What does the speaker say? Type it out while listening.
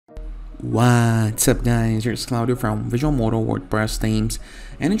What's up guys, here's Claudio from Visual Model WordPress themes,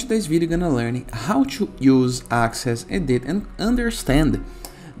 and in today's video you're gonna learn how to use, access, edit and understand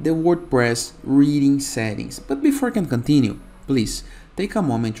the WordPress reading settings. But before I can continue, please take a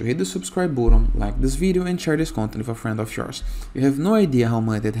moment to hit the subscribe button, like this video and share this content with a friend of yours. You have no idea how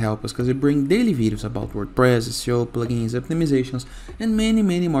much it helps us because we bring daily videos about WordPress, SEO, plugins, optimizations and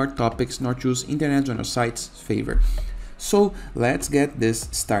many more topics not choose internet on your site's favor. So let's get this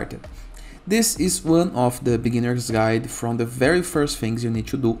started. This is one of the beginner's guide from the very first things you need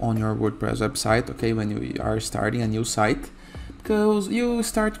to do on your WordPress website, okay, when you are starting a new site, because you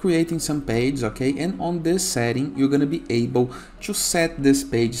start creating some pages, okay, and on this setting you're gonna be able to set these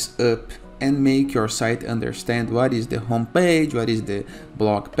pages up and make your site understand what is the home page, what is the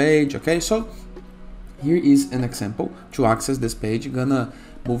blog page, okay. So here is an example. To access this page, you're gonna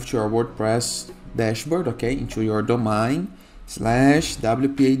move to your WordPress dashboard, okay, into your domain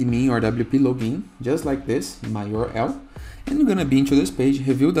 /wp-admin or wp login, just like this in my URL, and you're gonna be into this page.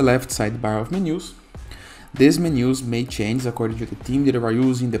 Review the left sidebar of menus. These menus may change according to the theme that you are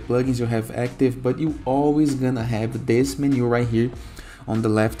using, the plugins you have active, but you always gonna have this menu right here on the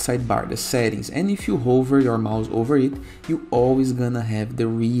left sidebar, the settings, and if you hover your mouse over it, you always gonna have the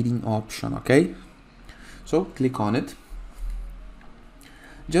reading option, okay. So click on it.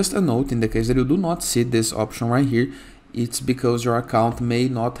 Just a note, in the case that you do not see this option right here, it's because your account may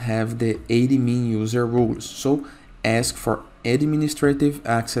not have the admin user rules. So ask for administrative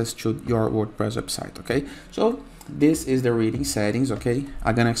access to your WordPress website, okay. So this is the reading settings, okay.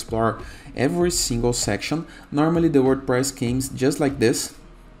 I'm gonna explore every single section. Normally the WordPress comes just like this.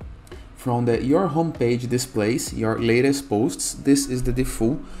 From the your homepage displays your latest posts. This is the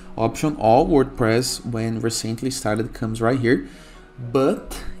default option. All WordPress when recently started comes right here.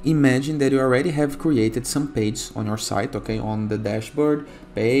 But imagine that you already have created some pages on your site, okay, on the dashboard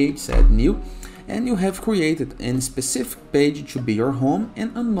page, add new, and you have created a specific page to be your home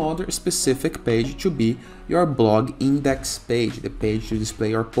and another specific page to be your blog index page, the page to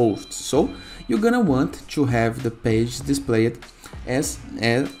display your posts. So you're gonna want to have the page displayed as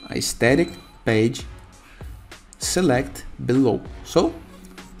a static page. Select below. So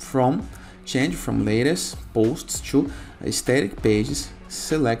change from latest posts to static pages,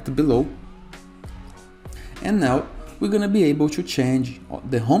 select below, and now we're gonna be able to change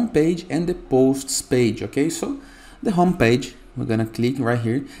the home page and the posts page, okay. So the home page, we're gonna click right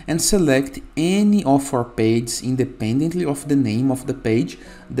here and select any of our pages independently of the name of the page.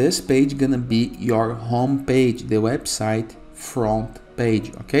 This page gonna be your home page, the website front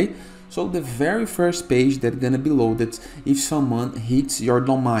page, okay. So the very first page that's gonna be loaded if someone hits your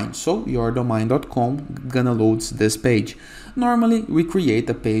domain. So yourdomain.com gonna load this page. Normally we create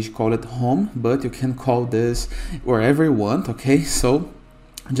a page called home, but you can call this wherever you want, okay. So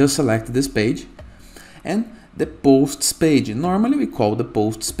just select this page and the posts page. Normally we call the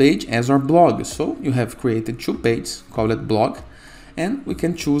posts page as our blog. So you have created two pages, call it blog, and we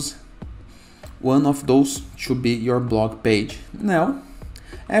can choose one of those to be your blog page. Now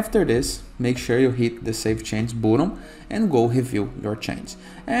after this, make sure you hit the Save Change button and go review your change.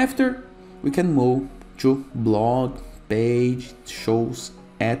 After, we can move to blog page shows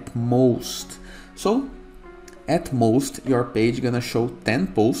at most. So at most, your page gonna show 10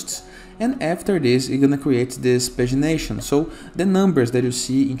 posts, and after this, you're gonna create this pagination. So the numbers that you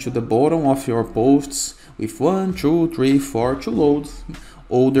see into the bottom of your posts with 1, 2, 3, 4 to load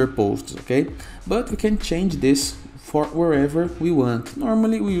older posts, okay. But we can change this for wherever we want.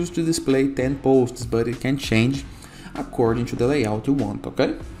 Normally we used to display 10 posts, but it can change according to the layout you want,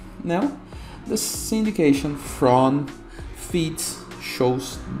 okay. Now the syndication from feeds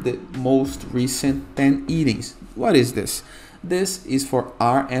shows the most recent 10 eatings. What is this? This is for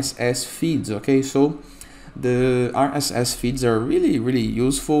RSS feeds, okay. So the RSS feeds are really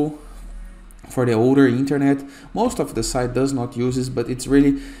useful for the older internet. Most of the site does not use this, but it's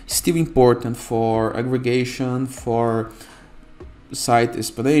really still important for aggregation, for site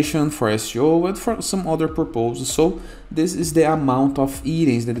explanation, for SEO, and for some other purposes. So this is the amount of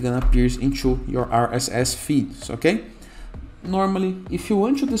eatings that gonna appear into your RSS feeds, okay. Normally if you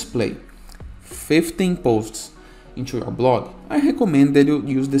want to display 15 posts into your blog, I recommend that you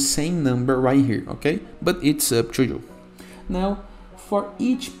use the same number right here, okay, but it's up to you. Now for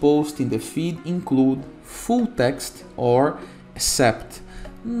each post in the feed, include full text or except.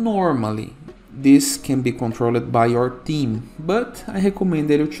 Normally this can be controlled by your team, but I recommend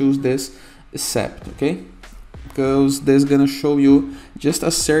that you choose this except, okay, because this is gonna show you just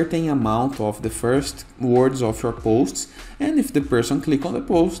a certain amount of the first words of your posts, and if the person click on the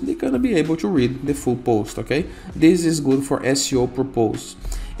post, they're gonna be able to read the full post, okay. This is good for SEO purpose.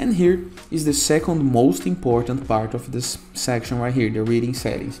 And here is the second most important part of this section right here, the reading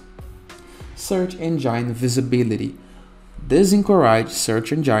settings. Search engine visibility. This encourages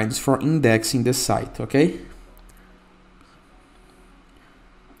search engines for indexing the site, okay?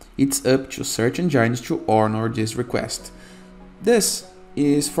 It's up to search engines to honor this request. This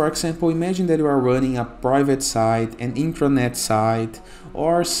is, for example, imagine that you are running a private site, an intranet site,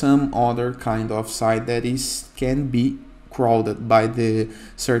 or some other kind of site that can be crawled by the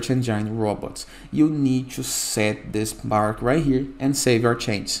search engine robots. You need to set this mark right here and save your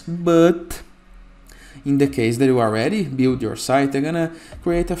changes. But in the case that you already build your site, I'm gonna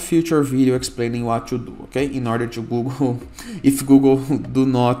create a future video explaining what to do, okay? In order to Google, if Google do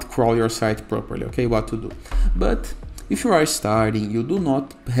not crawl your site properly, okay, what to do. But if you are starting, you do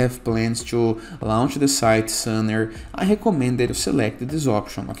not have plans to launch the site sooner, I recommend that you select this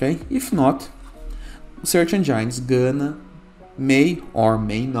option, okay? If not, search engines may or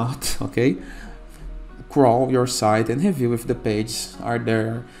may not, okay, crawl your site and review if the pages are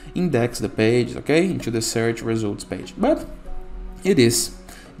there, index the page, okay, into the search results page. But this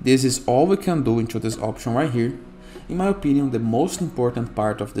is all we can do into this option right here. In my opinion, the most important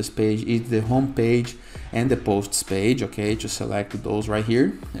part of this page is the home page and the posts page, okay, to select those right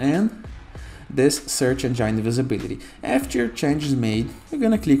here, and this search engine visibility. After your change is made, you're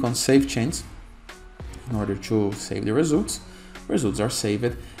gonna click on save change in order to save the results. Results are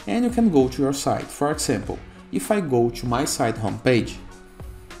saved, and you can go to your site. For example, if I go to my site homepage,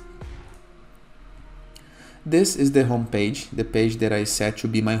 this is the home page, the page that I set to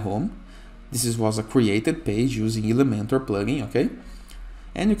be my home. This was a created page using Elementor plugin, okay?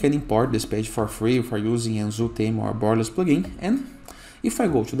 And you can import this page for free for using Anzu theme or Borderless plugin. And if I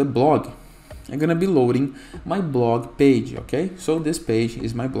go to the blog, I'm gonna be loading my blog page, okay? So this page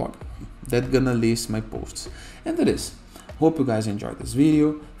is my blog. That's gonna list my posts. And that is. Hope you guys enjoyed this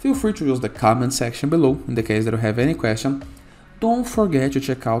video. Feel free to use the comment section below in the case that you have any question. Don't forget to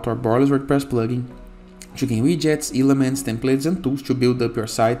check out our Borderless WordPress plugin to gain widgets, elements, templates, and tools to build up your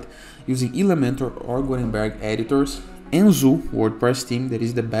site using Elementor or Gutenberg editors. Anzu WordPress theme, that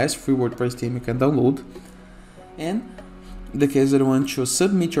is the best free WordPress theme you can download. And in the case that you want to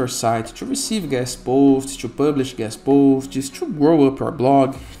submit your site to receive guest posts, to publish guest posts, to grow up your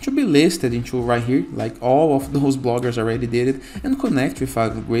blog, to be listed into right here, like all of those bloggers already did it, and connect with a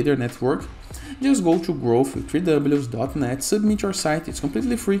greater network, just go to growth3ws.net, submit your site, it's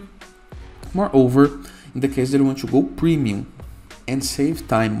completely free. Moreover, in the case that you want to go premium and save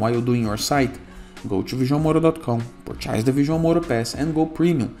time while you're doing your site, go to visualmodo.com, purchase the Visual Modo Pass and go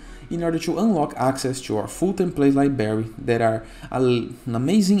premium in order to unlock access to our full template library that are an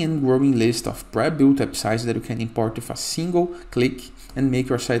amazing and growing list of pre-built websites that you can import with a single click and make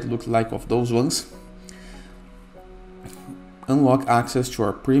your site look like of those ones. Unlock access to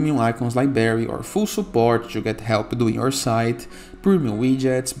our premium icons library or full support to get help doing your site, premium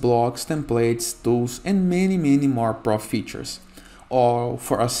widgets, blocks, templates, tools, and many more pro features, all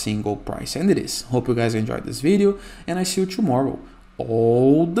for a single price. And it is. Hope you guys enjoyed this video, and I see you tomorrow.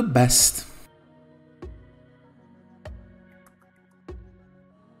 All the best.